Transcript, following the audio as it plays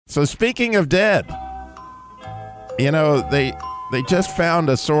So speaking of dead, they just found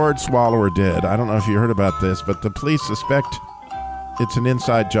a sword swallower dead. I don't know if you heard about this, but the police suspect it's an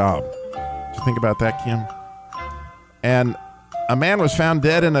inside job. Did you think about that, Kim? And a man was found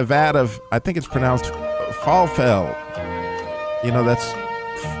dead in a vat of, I think it's pronounced falafel. That's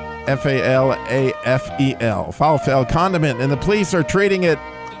Falafel, falafel condiment, and the police are treating it,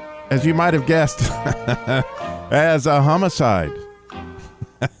 as you might have guessed, as a homicide.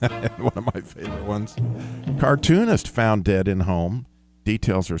 One of my favorite ones. Cartoonist found dead in home.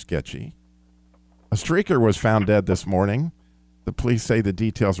 Details are sketchy. A streaker was found dead this morning. The police say the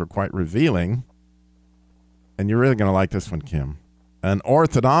details are quite revealing. And you're really going to like this one, Kim. An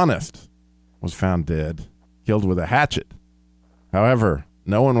orthodontist was found dead, killed with a hatchet. However,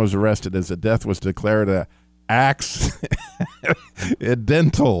 no one was arrested as the death was declared a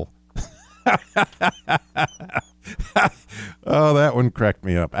accidental. Oh, that one cracked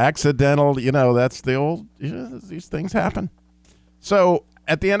me up. Accidental, that's the old, these things happen. So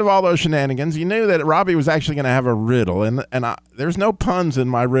at the end of all those shenanigans, you knew that Robbie was actually going to have a riddle. And there's no puns in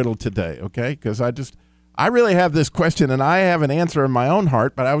my riddle today, okay? Because I really have this question, and I have an answer in my own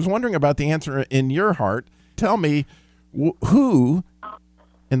heart, but I was wondering about the answer in your heart. Tell me, who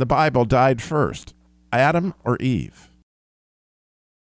in the Bible died first, Adam or Eve?